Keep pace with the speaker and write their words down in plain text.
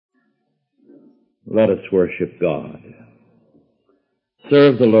Let us worship God.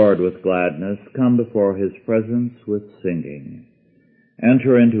 Serve the Lord with gladness. Come before his presence with singing.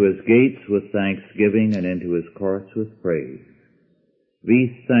 Enter into his gates with thanksgiving and into his courts with praise.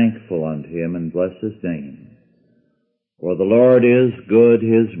 Be thankful unto him and bless his name. For the Lord is good,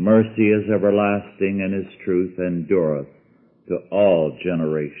 his mercy is everlasting, and his truth endureth to all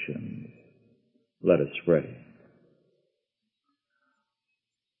generations. Let us pray.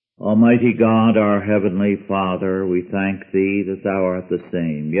 Almighty God, our heavenly Father, we thank thee that thou art the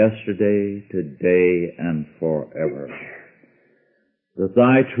same yesterday, today, and forever. That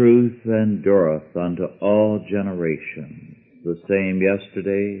thy truth endureth unto all generations, the same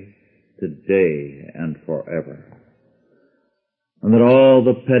yesterday, today, and forever. And that all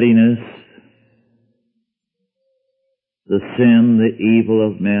the pettiness, the sin, the evil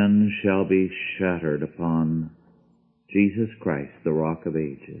of men shall be shattered upon Jesus Christ, the Rock of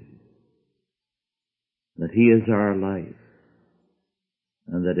Ages. That he is our life,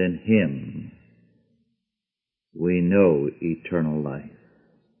 and that in him we know eternal life.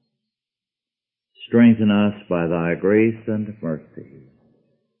 Strengthen us by thy grace and mercy.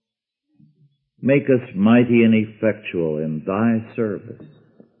 Make us mighty and effectual in thy service.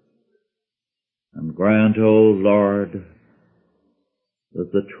 And grant, O Lord,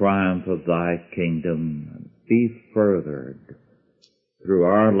 that the triumph of thy kingdom be furthered through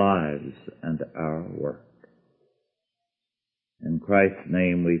our lives and our work. In Christ's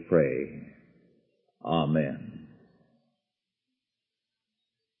name we pray. Amen.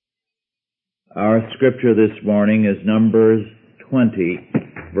 Our scripture this morning is Numbers 20,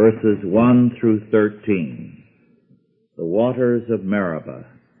 verses 1 through 13. The Waters of Meribah.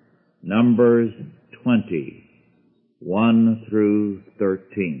 Numbers 20, 1 through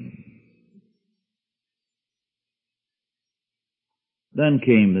 13. Then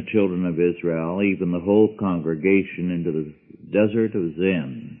came the children of Israel, even the whole congregation, into the desert of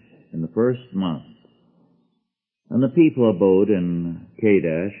Zin in the first month. And the people abode in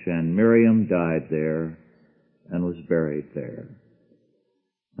Kadesh, and Miriam died there and was buried there.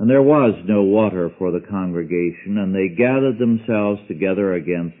 And there was no water for the congregation, and they gathered themselves together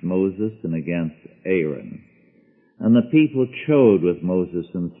against Moses and against Aaron. And the people chode with Moses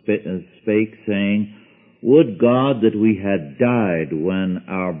and spake, saying, Would God that we had died when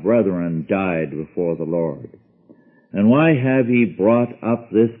our brethren died before the Lord. And why have ye brought up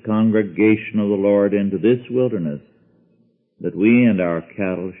this congregation of the Lord into this wilderness, that we and our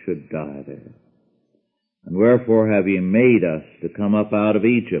cattle should die there? And wherefore have ye made us to come up out of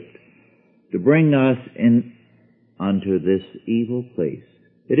Egypt, to bring us in unto this evil place?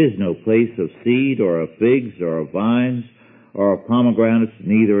 It is no place of seed, or of figs, or of vines, or of pomegranates,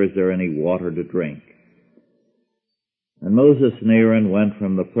 neither is there any water to drink. And Moses and Aaron went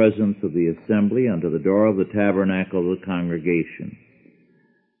from the presence of the assembly unto the door of the tabernacle of the congregation.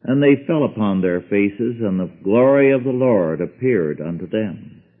 And they fell upon their faces, and the glory of the Lord appeared unto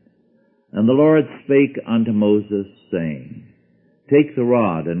them. And the Lord spake unto Moses, saying, Take the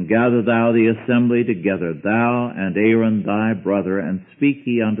rod, and gather thou the assembly together, thou and Aaron thy brother, and speak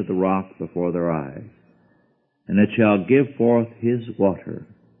ye unto the rock before their eyes. And it shall give forth his water.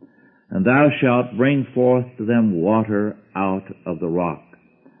 And thou shalt bring forth to them water out of the rock.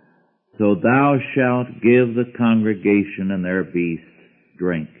 So thou shalt give the congregation and their beasts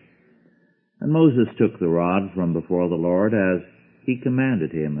drink. And Moses took the rod from before the Lord as he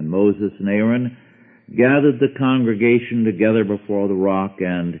commanded him. And Moses and Aaron gathered the congregation together before the rock,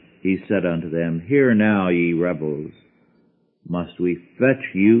 and he said unto them, Hear now, ye rebels, must we fetch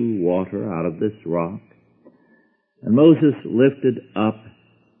you water out of this rock? And Moses lifted up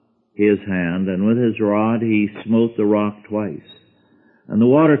his hand, and with his rod he smote the rock twice. And the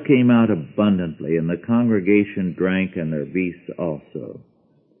water came out abundantly, and the congregation drank, and their beasts also.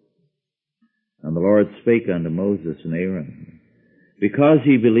 And the Lord spake unto Moses and Aaron, Because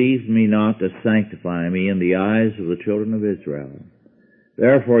ye believed me not to sanctify me in the eyes of the children of Israel,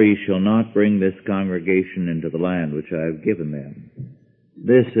 therefore ye shall not bring this congregation into the land which I have given them.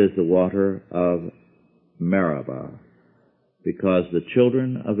 This is the water of Meribah, because the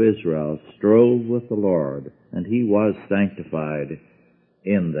children of Israel strove with the Lord, and he was sanctified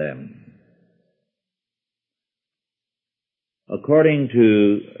in them. According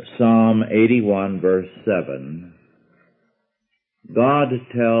to Psalm 81, verse 7, God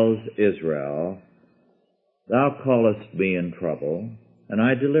tells Israel, Thou callest me in trouble, and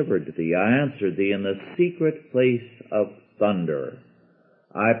I delivered thee. I answered thee in the secret place of thunder.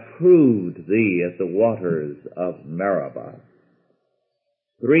 I proved thee at the waters of Meribah.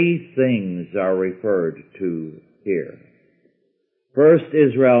 Three things are referred to here. First,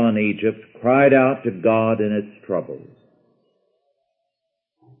 Israel in Egypt cried out to God in its troubles.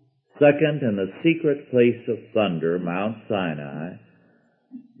 Second, in the secret place of thunder, Mount Sinai,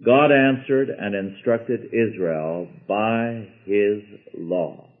 God answered and instructed Israel by His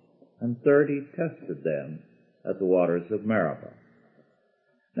law. And third, He tested them at the Waters of Meribah.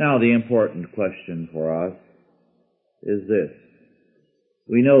 Now, the important question for us is this.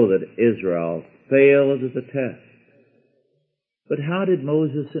 We know that Israel failed the test. But how did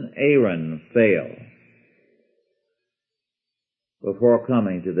Moses and Aaron fail? Before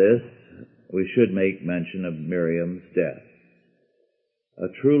coming to this, we should make mention of Miriam's death.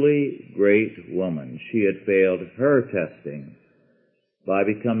 A truly great woman, she had failed her testing by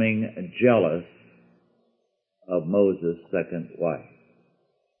becoming jealous of Moses' second wife.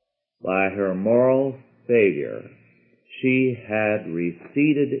 By her moral failure, she had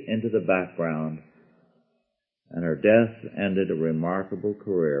receded into the background, and her death ended a remarkable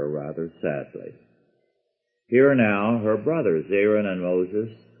career rather sadly. Here now, her brothers, Aaron and Moses,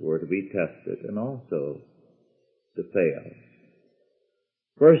 were to be tested and also to fail.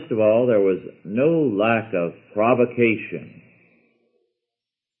 First of all, there was no lack of provocation.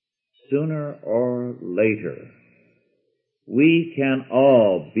 Sooner or later, we can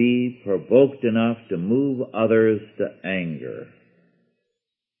all be provoked enough to move others to anger.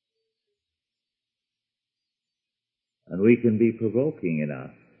 And we can be provoking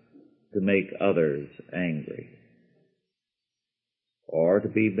enough to make others angry, or to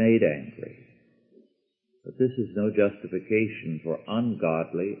be made angry. But this is no justification for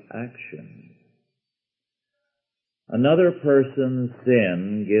ungodly action. Another person's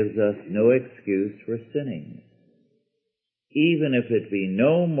sin gives us no excuse for sinning, even if it be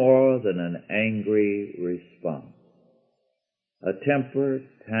no more than an angry response. A temper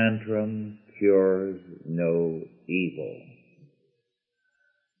tantrum cures no evil.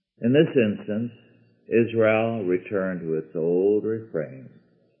 In this instance, Israel returned to its old refrain.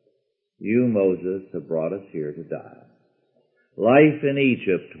 You, Moses, have brought us here to die. Life in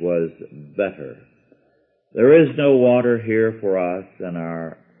Egypt was better. There is no water here for us and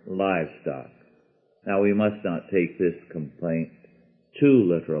our livestock. Now, we must not take this complaint too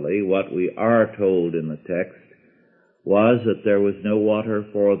literally. What we are told in the text was that there was no water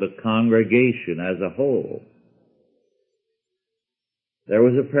for the congregation as a whole. There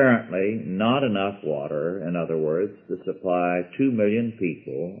was apparently not enough water, in other words, to supply 2 million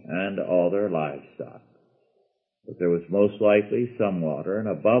people and all their livestock. But there was most likely some water, and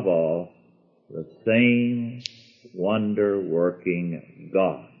above all, the same wonder-working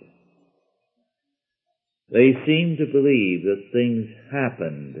God. They seemed to believe that things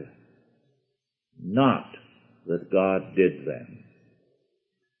happened, not that God did them.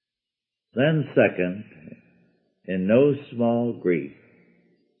 Then second, in no small grief,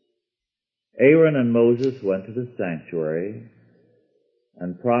 Aaron and Moses went to the sanctuary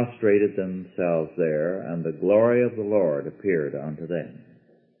and prostrated themselves there, and the glory of the Lord appeared unto them.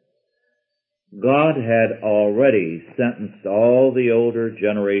 God had already sentenced all the older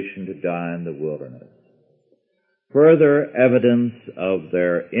generation to die in the wilderness. Further evidence of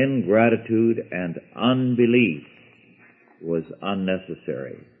their ingratitude and unbelief was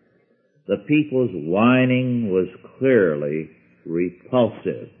unnecessary. The people's whining was clearly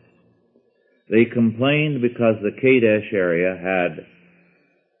repulsive. They complained because the Kadesh area had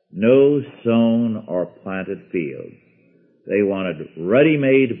no sown or planted fields. They wanted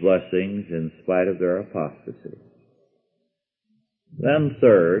ready-made blessings in spite of their apostasy. Then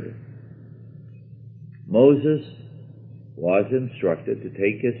third, Moses was instructed to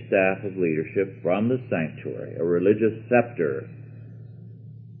take his staff of leadership from the sanctuary, a religious scepter,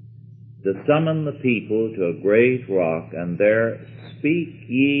 to summon the people to a great rock, and there speak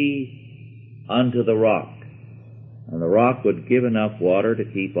ye unto the rock. And the rock would give enough water to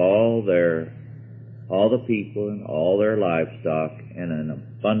keep all the people and all their livestock in an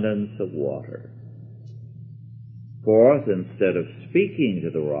abundance of water. Fourth, instead of speaking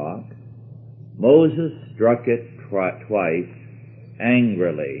to the rock, Moses struck it twice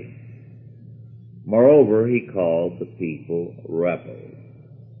angrily. Moreover, he called the people rebels.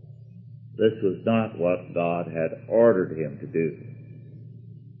 This was not what God had ordered him to do.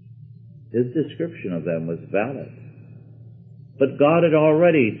 His description of them was valid, but God had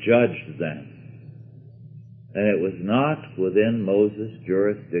already judged them, and it was not within Moses'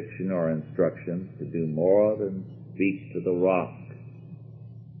 jurisdiction or instructions to do more than speak to the rock.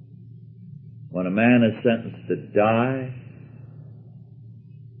 When a man is sentenced to die,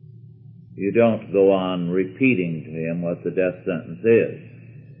 you don't go on repeating to him what the death sentence is.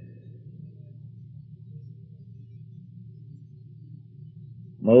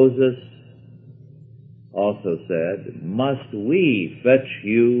 Moses also said, "Must we fetch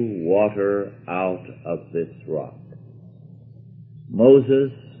you water out of this rock?"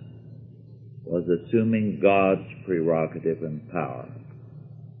 Moses was assuming God's prerogative and power.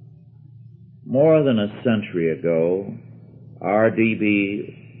 More than a century ago,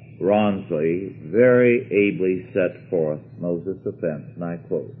 R.D.B. Rawnsley very ably set forth Moses' offense, and I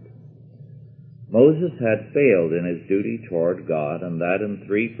quote, "Moses had failed in his duty toward God, and that in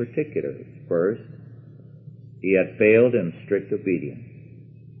three particulars. First, he had failed in strict obedience.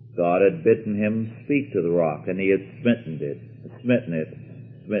 God had bidden him speak to the rock, and he had smitten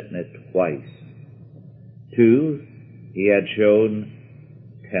it twice. Two, he had shown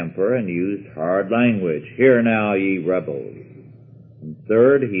temper and used hard language. "Hear now, ye rebels." And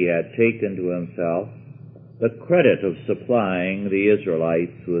third, he had taken to himself the credit of supplying the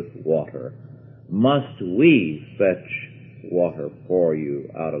Israelites with water. "Must we fetch water for you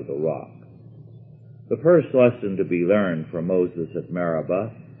out of the rock?" The first lesson to be learned from Moses at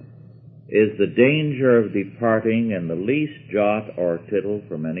Meribah is the danger of departing in the least jot or tittle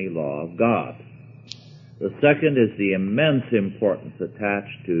from any law of God. The second is the immense importance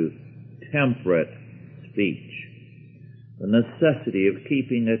attached to temperate speech, the necessity of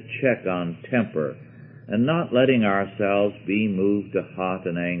keeping a check on temper and not letting ourselves be moved to hot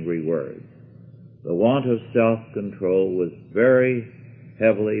and angry words. The want of self-control was very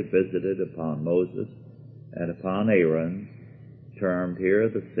heavily visited upon Moses and upon Aaron, termed here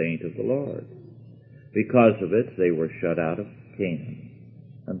the saint of the Lord. Because of it, they were shut out of Canaan.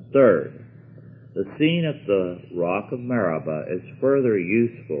 And third, the scene at the rock of Meribah is further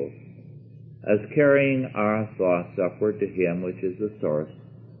useful as carrying our thoughts upward to Him which is the source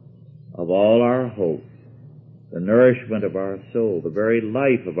of all our hope, the nourishment of our soul, the very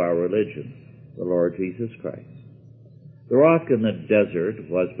life of our religion, the Lord Jesus Christ. The rock in the desert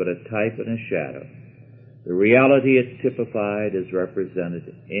was but a type and a shadow. The reality it typified is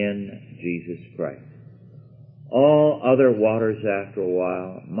represented in Jesus Christ. All other waters after a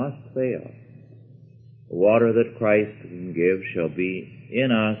while must fail. The water that Christ can give shall be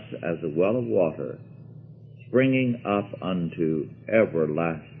in us as a well of water, springing up unto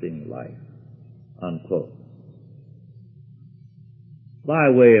everlasting life. Unquote.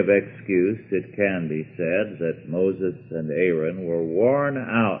 By way of excuse, it can be said that Moses and Aaron were worn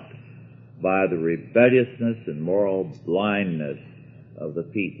out by the rebelliousness and moral blindness of the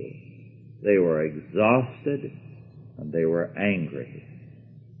people. They were exhausted and they were angry.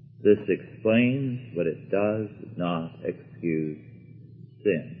 This explains, but it does not excuse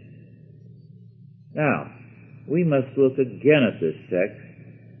sin. Now, we must look again at this text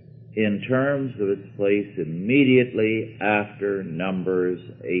in terms of its place immediately after Numbers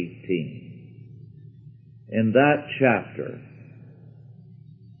 18. In that chapter,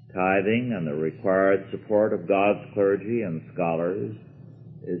 tithing and the required support of God's clergy and scholars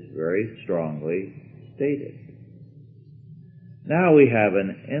is very strongly stated. Now we have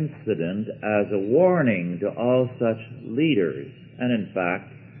an incident as a warning to all such leaders, and in fact,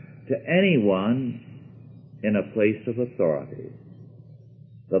 to anyone in a place of authority.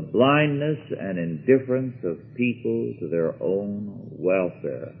 The blindness and indifference of people to their own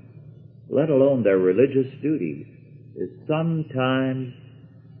welfare, let alone their religious duties, is sometimes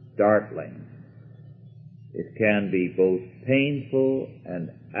startling. It can be both painful and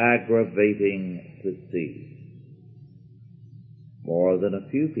aggravating to see. More than a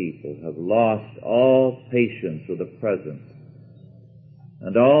few people have lost all patience with the present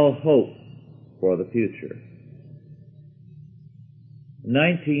and all hope for the future. In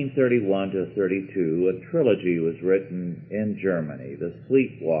 1931 to 32, a trilogy was written in Germany, The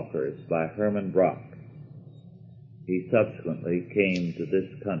Sleepwalkers by Hermann Brock. He subsequently came to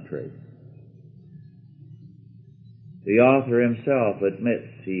this country. The author himself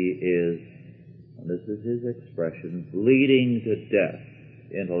admits he is, and this is his expression, bleeding to death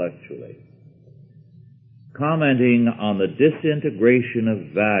intellectually. Commenting on the disintegration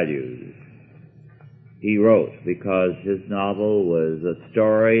of values, he wrote, because his novel was a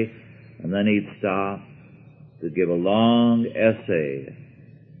story, and then he'd stop to give a long essay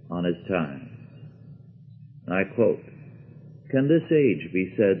on his time. And I quote, "Can this age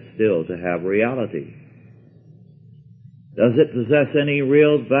be said still to have reality? Does it possess any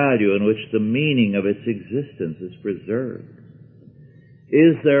real value in which the meaning of its existence is preserved?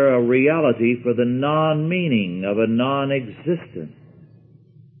 Is there a reality for the non-meaning of a non-existence?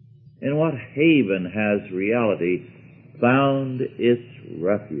 In what haven has reality found its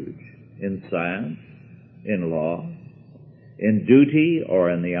refuge? In science? In law? In duty? Or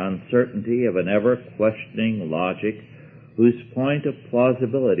in the uncertainty of an ever-questioning logic whose point of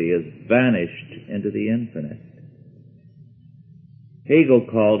plausibility has vanished into the infinite. Hegel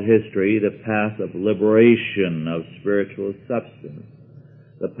called history the path of liberation of spiritual substance,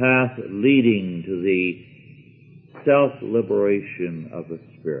 the path leading to the self-liberation of the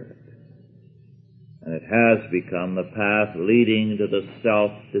spirit. And it has become the path leading to the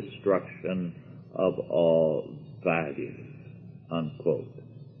self-destruction of all values, unquote.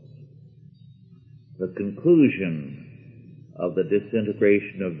 The conclusion of the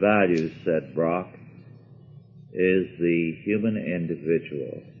disintegration of values, said Brock, is the human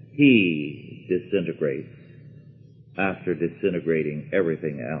individual. He disintegrates after disintegrating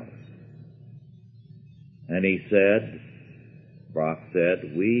everything else. And he said, Brock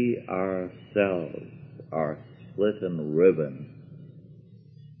said, we ourselves are split and riven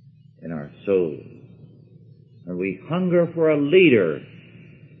in our souls, and we hunger for a leader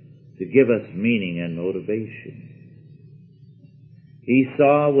to give us meaning and motivation. He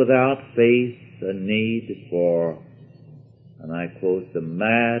saw without faith a need for, and I quote, the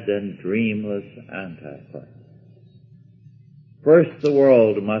mad and dreamless Antichrist. First, the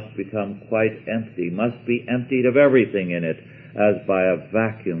world must become quite empty, must be emptied of everything in it, as by a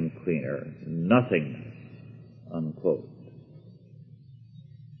vacuum cleaner, nothingness, unquote.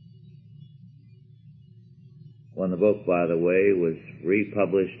 When the book, by the way, was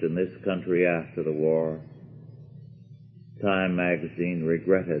republished in this country after the war, Time magazine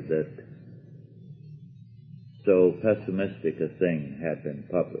regretted that so pessimistic a thing had been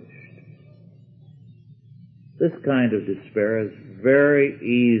published. This kind of despair is very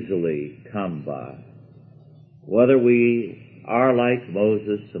easily come by, whether we are like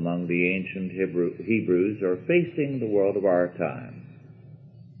Moses among the ancient Hebrews or facing the world of our time.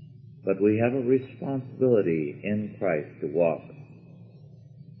 But we have a responsibility in Christ to walk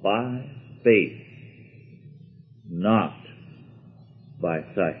by faith, not by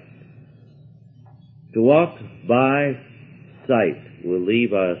sight. To walk by sight will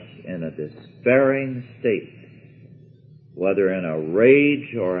leave us in a despairing state, whether in a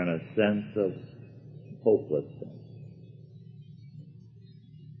rage or in a sense of hopelessness.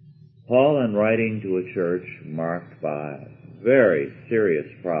 Paul, in writing to a church marked by very serious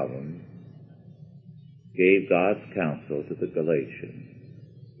problems, gave God's counsel to the Galatians.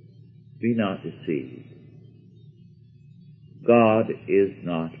 Be not deceived. God is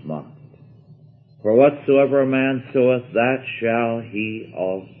not mocked. For whatsoever a man soweth, that shall he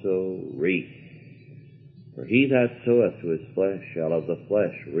also reap. For he that soweth to his flesh shall of the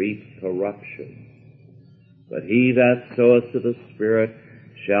flesh reap corruption. But he that soweth to the Spirit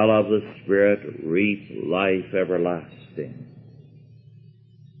shall of the Spirit reap life everlasting.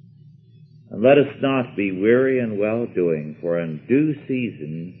 And let us not be weary in well-doing, for in due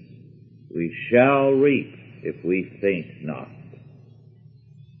season we shall reap if we faint not.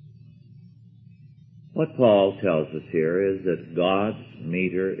 What Paul tells us here is that God's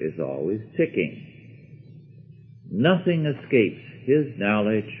meter is always ticking. Nothing escapes his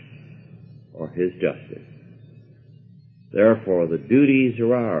knowledge or his justice. Therefore, the duties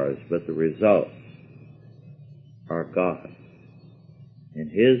are ours, but the results are God's, in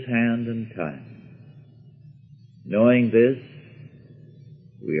his hand and time. Knowing this,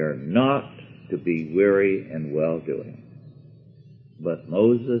 we are not to be weary in well-doing. But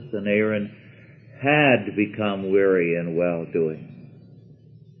Moses and Aaron had become weary in well-doing.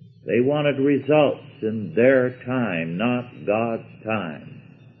 They wanted results in their time, not God's time.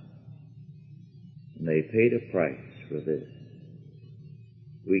 And they paid a price for this.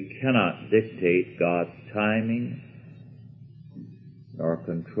 We cannot dictate God's timing nor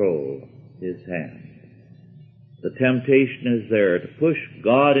control his hand. The temptation is there to push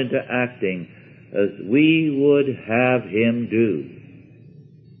God into acting as we would have him do.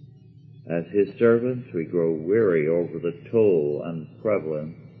 As his servants, we grow weary over the toll and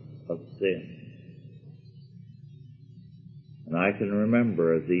prevalence of sin. And I can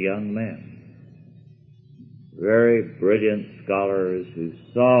remember as a young man, very brilliant scholars who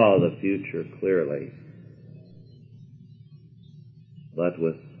saw the future clearly, but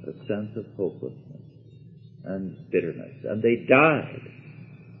with a sense of hopelessness and bitterness. And they died.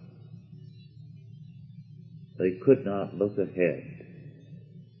 They could not look ahead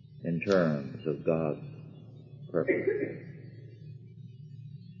in terms of God's purpose.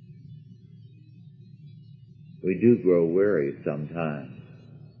 We do grow weary sometimes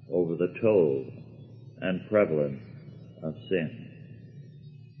over the toll and prevalence of sin.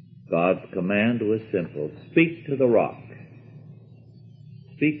 God's command was simple: speak to the rock.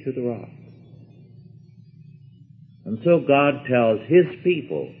 Speak to the rock. And so God tells his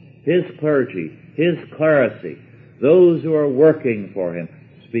people, his clergy, his clerisy, those who are working for him,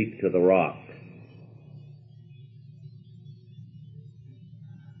 speak to the rock.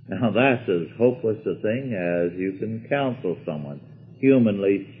 Now that's as hopeless a thing as you can counsel someone,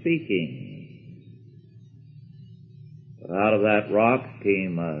 humanly speaking. But out of that rock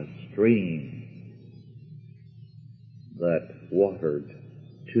came a stream that watered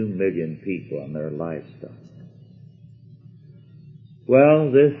 2 million people and their livestock.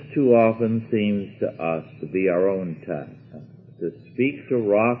 Well, this too often seems to us to be our own task, to speak to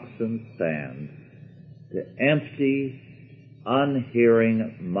rocks and sand, to empty,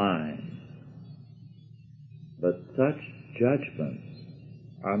 unhearing minds. But such judgments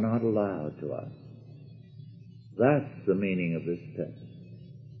are not allowed to us. That's the meaning of this text.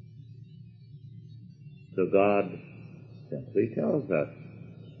 So God simply tells us,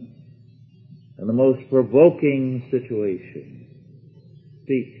 in the most provoking situation,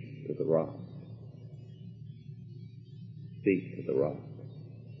 speak to the rock. Speak to the rock.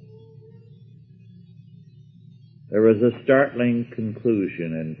 There is a startling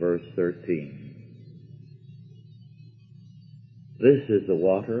conclusion in verse 13. This is the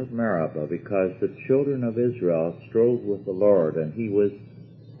water of Meribah, because the children of Israel strove with the Lord, and he was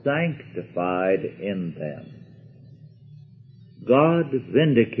sanctified in them. God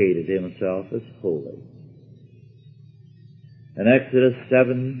vindicated himself as holy. In Exodus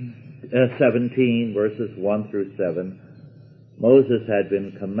 17, verses 1 through 7, Moses had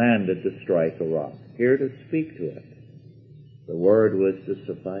been commanded to strike a rock, here to speak to it. The word was to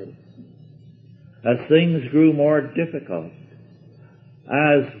suffice. As things grew more difficult,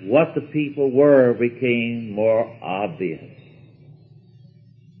 as what the people were became more obvious,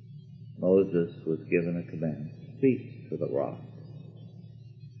 Moses was given a command, speak to the rock.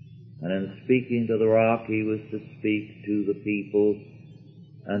 And in speaking to the rock, he was to speak to the people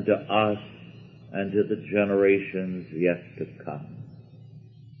and to us and to the generations yet to come.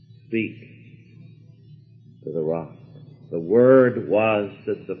 Speak to the rock. The word was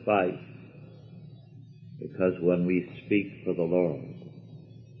to suffice, because when we speak for the Lord,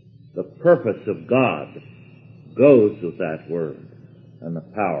 the purpose of God goes with that word and the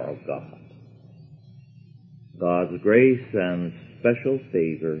power of God. God's grace and special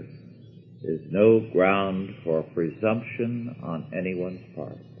favor is no ground for presumption on anyone's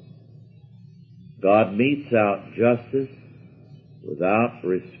part. God metes out justice without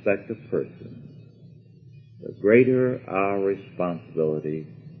respect of persons. The greater our responsibility,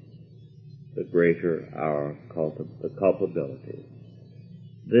 the greater our culpability.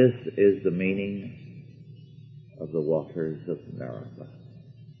 This is the meaning of the waters of Meribah.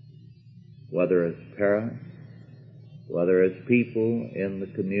 Whether as parents, whether as people in the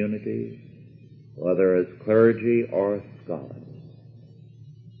community, whether as clergy or scholars,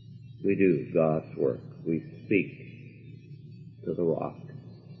 we do God's work. We speak to the rock.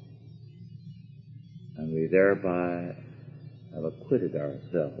 And we thereby have acquitted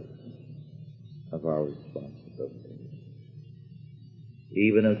ourselves of our responsibility.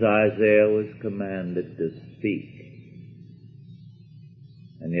 Even as Isaiah was commanded to speak,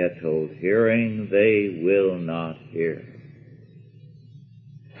 and yet told, hearing they will not hear,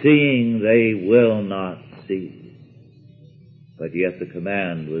 seeing they will not see. But yet the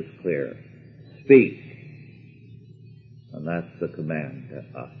command was clear. Speak. And that's the command to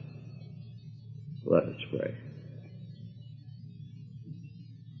us. Let us pray.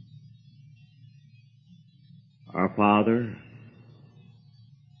 Our Father,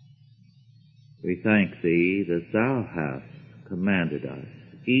 we thank Thee that Thou hast commanded us,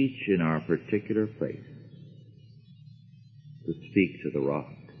 each in our particular place, to speak to the rock,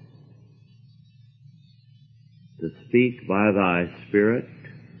 to speak by Thy Spirit,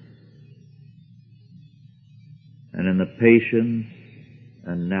 and in the patience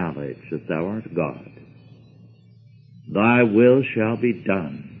and knowledge that Thou art God. Thy will shall be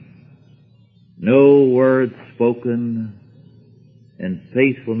done. No word spoken in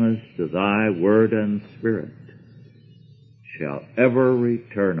faithfulness to Thy word and Spirit shall ever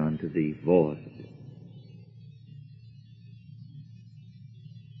return unto Thee void.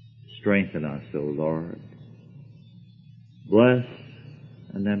 Strengthen us, O Lord. Bless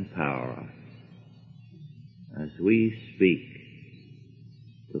and empower us as we speak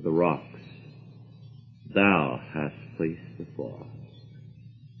to the rocks Thou hast placed before us.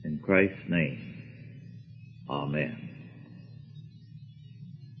 In Christ's name, amen.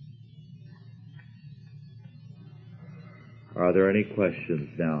 Are there any questions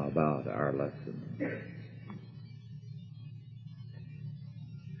now about our lesson?